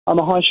I'm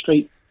a high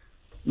street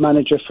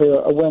manager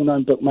for a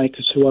well-known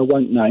bookmakers who I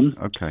won't name.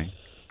 Okay.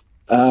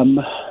 And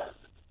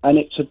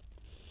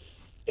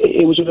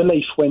it was a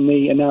relief when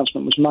the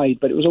announcement was made,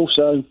 but it was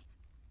also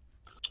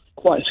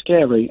quite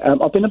scary.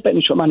 I've been a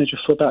betting shop manager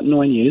for about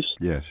 9 years.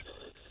 Yes.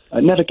 I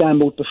never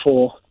gambled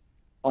before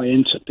I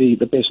entered the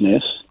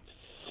business,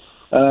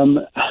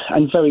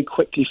 and very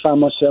quickly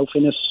found myself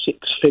in a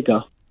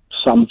six-figure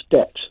sum of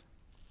debt.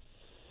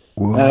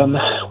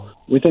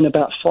 Within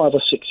about 5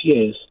 or 6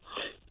 years.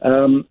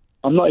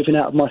 I'm not even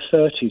out of my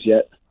 30s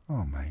yet.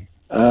 Oh, mate.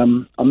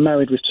 I'm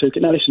married with 2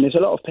 kids. Now, listen, there's a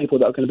lot of people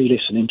that are going to be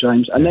listening,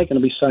 James, and they're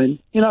going to be saying,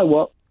 you know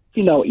what?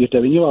 You know what you're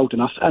doing. You're old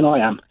enough, and I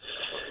am.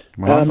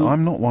 Well,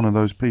 I'm not one of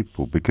those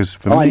people, because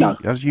for me,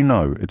 as you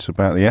know, it's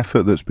about the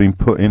effort that's been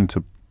put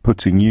into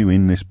putting you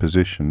in this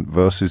position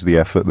versus the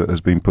effort that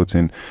has been put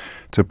in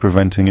to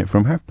preventing it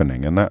from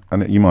happening. And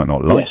you might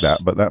not like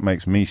that, but that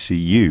makes me see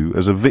you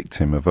as a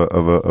victim of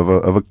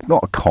a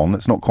not a con.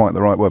 It's not quite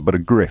the right word, but a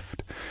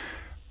grift.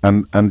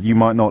 And you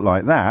might not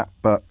like that,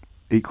 but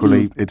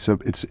equally, it's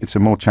a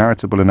more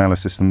charitable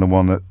analysis than the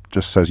one that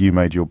just says you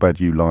made your bed,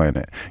 you lie in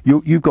it.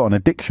 You've got an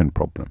addiction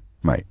problem,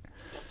 mate.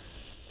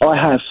 I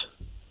have.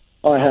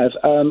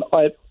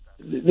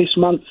 This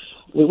month,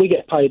 we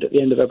get paid at the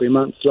end of every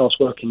month, last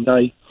working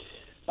day.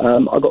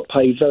 I got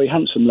paid very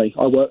handsomely.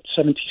 I worked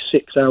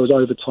 76 hours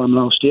overtime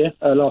last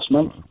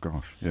month. Oh,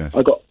 gosh, yes.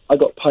 I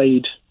got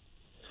paid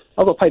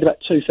about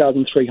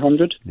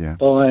 2,300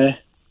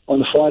 on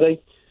the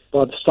Friday.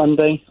 By the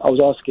Sunday, I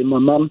was asking my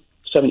mum,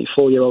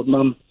 74-year-old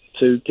mum,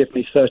 to give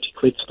me 30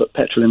 quid to put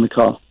petrol in the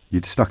car.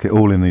 You'd stuck it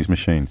all in these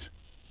machines?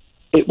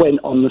 It went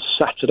on the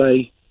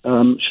Saturday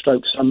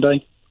stroke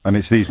Sunday. And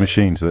it's these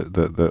machines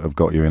that have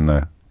got you in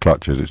their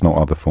clutches. It's not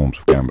other forms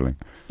of gambling.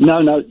 No.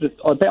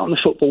 I bet on the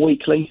Football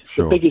Weekly.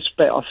 Sure. The biggest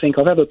bet I think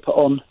I've ever put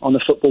on the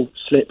football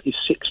slip is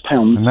 £6.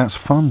 And that's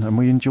fun, and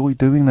we enjoy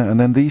doing that. And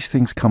then these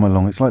things come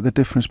along. It's like the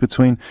difference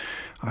between,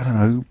 I don't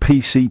know,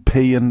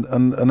 PCP and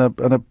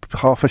a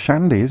half a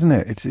shandy, isn't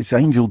it? It's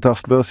angel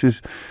dust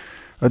versus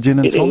a gin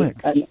and tonic.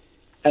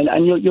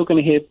 And you're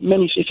going to hear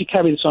many. If you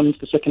carry this on into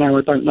the second hour,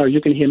 I don't know.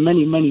 You're going to hear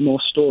many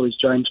more stories,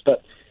 James.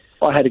 But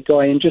I had a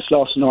guy in just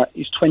last night.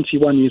 He's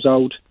 21 years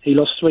old. He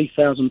lost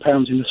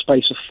 £3,000 in the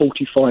space of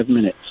 45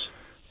 minutes.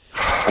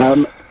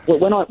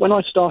 When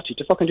I started,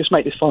 if I can just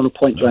make this final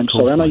point, James.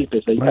 Sorry, I know you're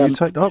busy. No,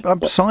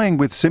 I'm sighing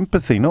with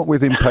sympathy, not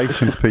with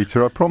impatience,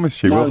 Peter. I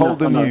promise you. We'll hold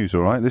the news,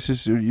 all right? This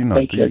is,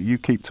 you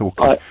keep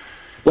talking.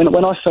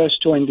 When I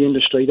first joined the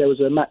industry, there was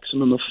a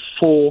maximum of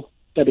 4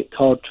 debit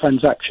card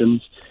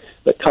transactions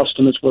that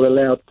customers were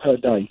allowed per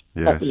day.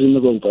 Yes. That was in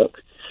the rule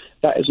book.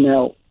 That is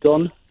now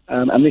gone.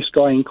 And this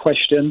guy in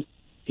question,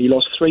 he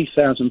lost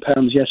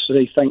 £3,000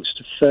 yesterday thanks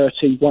to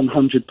 30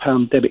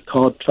 £100 debit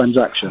card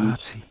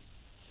transactions. 30.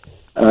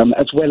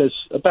 As well as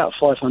about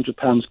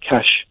 £500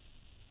 cash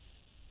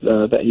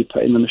that he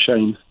put in the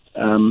machine.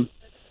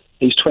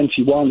 He's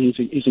 21.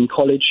 He's in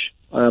college.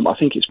 I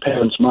think it's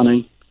parents'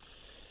 money.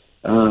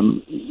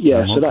 What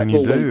can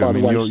you do? I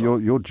mean,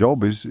 your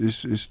job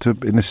is to,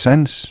 in a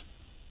sense,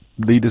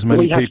 lead as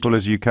many people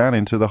as you can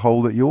into the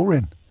hole that you're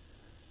in.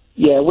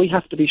 Yeah, we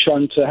have to be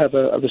shown to have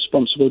a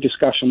responsible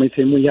discussion with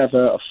him. We have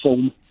a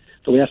form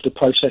that we have to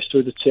process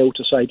through the till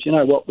to say, do you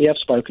know what, we have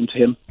spoken to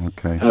him.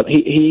 Okay.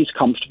 He is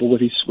comfortable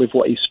with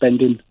what he's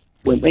spending,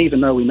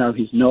 even though we know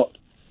he's not.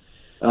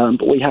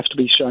 But we have to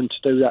be shown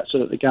to do that so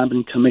that the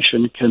Gambling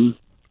Commission can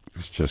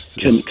be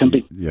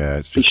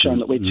shown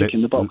that we're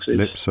ticking the boxes.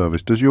 Lip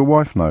service. Does your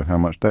wife know how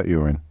much debt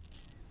you're in?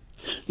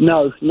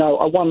 No.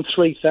 I won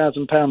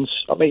 £3,000.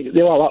 I mean,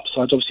 there are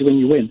upsides, obviously, when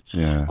you win.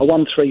 Yeah. I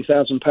won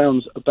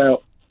 £3,000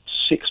 about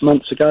 6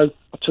 months ago.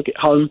 I took it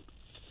home.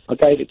 I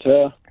gave it to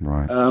her.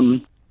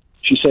 Right.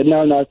 She said,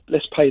 no,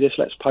 let's pay this,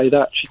 let's pay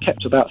that. She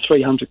kept about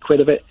 300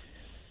 quid of it.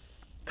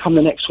 Come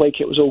the next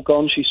week, it was all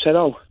gone. She said,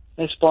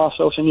 let's buy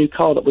ourselves a new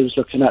car that we was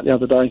looking at the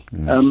other day.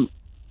 Yeah.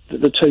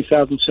 The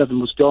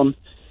 2007 was gone.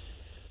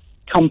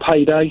 Come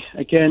payday,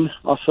 again,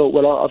 I thought,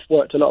 well, I've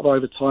worked a lot of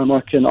overtime. I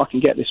can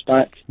get this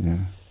back. Yeah.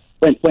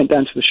 Went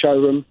down to the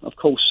showroom. Of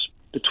course,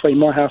 between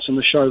my house and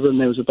the showroom,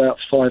 there was about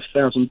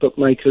 5,000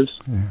 bookmakers.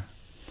 Yeah.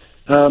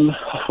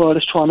 Well,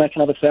 let's try and make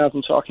another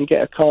 1,000 so I can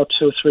get a car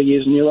 2 or 3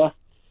 years newer.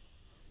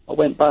 I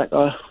went back,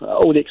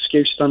 all the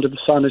excuses under the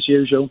sun as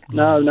usual.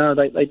 No,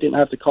 they didn't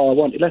have the car I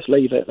wanted. Let's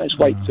leave it. Let's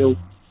wait till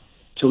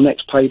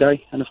next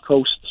payday. And, of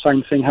course, the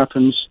same thing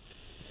happens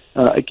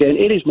again.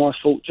 It is my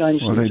fault,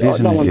 James. Well, it is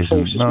and it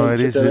isn't. No,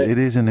 it is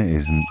and it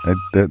isn't.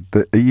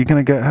 Are you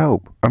going to get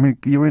help? I mean,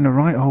 you're in a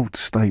right old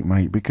state,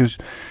 mate, because...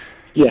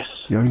 Yes.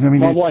 I mean,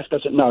 my wife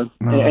doesn't know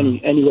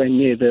anywhere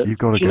near the... You've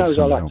got to she get knows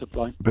some I like help. to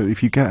play. But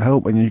if you get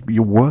help and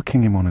you're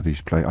working in one of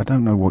these places, I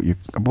don't know what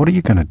are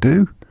you going to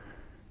do?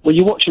 Well,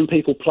 you're watching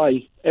people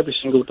play every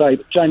single day.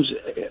 But James,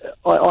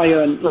 I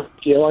earned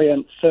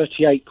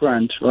 38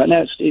 grand. Right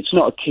now, it's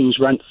not a king's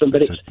ransom,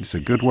 but it's a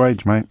good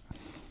wage, mate.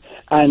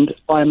 And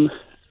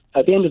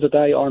at the end of the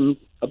day, I'm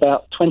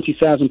about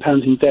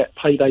 £20,000 in debt,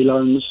 payday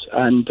loans,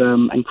 and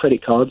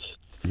credit cards.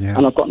 Yeah.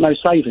 And I've got no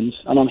savings,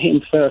 and I'm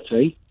hitting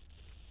 30,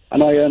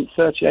 and I earned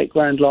 38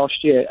 grand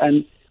last year.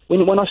 And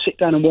when I sit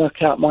down and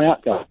work out my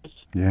outgoings,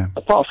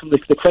 apart from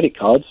the credit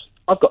cards,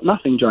 I've got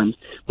nothing, James.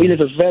 We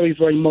live a very,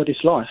 very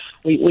modest life.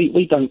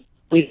 We're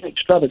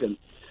extravagant.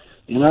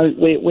 You know,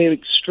 we're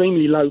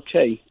extremely low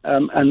key,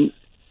 and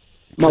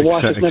my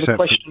wife has never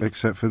questioned.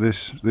 Except for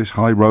this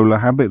high roller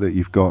habit that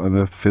you've got at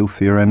the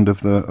filthier end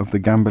of the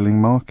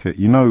gambling market.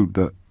 You know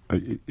that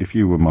if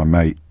you were my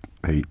mate,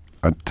 Pete,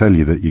 I'd tell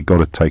you that you've got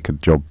to take a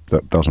job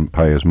that doesn't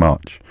pay as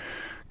much,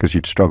 because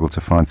you'd struggle to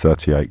find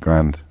 38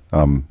 grand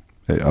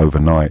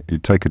overnight.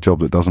 You'd take a job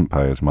that doesn't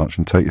pay as much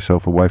and take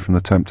yourself away from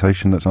the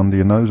temptation that's under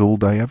your nose all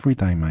day, every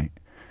day, mate.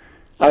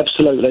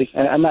 Absolutely,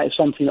 and that is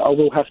something that I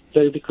will have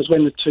to do, because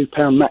when the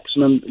 £2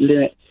 maximum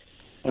limit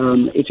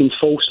is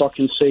enforced, I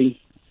can see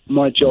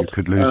my job. You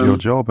could lose your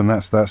job, and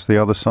that's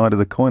the other side of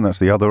the coin. That's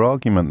the other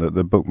argument that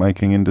the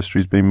bookmaking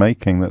industry's been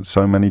making, that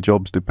so many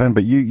jobs depend.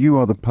 But you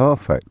are the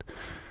perfect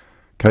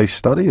case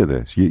study of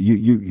this.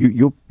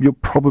 You're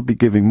probably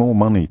giving more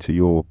money to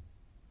your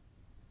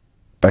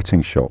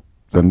betting shop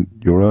than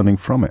you're earning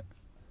from it.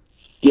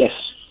 Yes,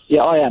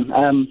 yeah, I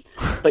am.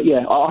 But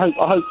yeah, I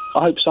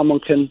hope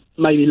someone can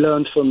maybe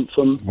learn from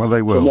well,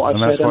 they will, from what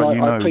I've and said. that's why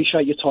I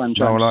appreciate your time, James.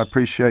 No, well, I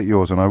appreciate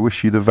yours, and I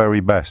wish you the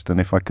very best. And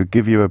if I could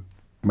give you a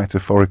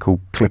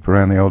metaphorical clip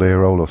around the old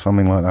ear hole or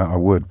something like that, I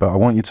would. But I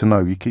want you to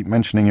know, you keep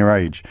mentioning your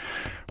age,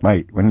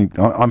 mate.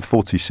 I'm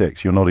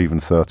 46, you're not even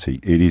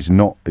 30. It is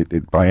not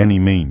by any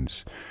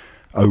means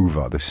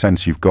over. The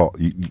sense you've got,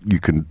 you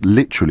can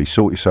literally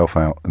sort yourself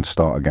out and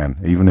start again,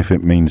 even if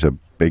it means a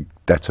big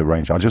debt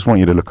arrangement. I just want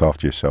you to look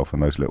after yourself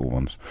and those little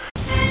ones.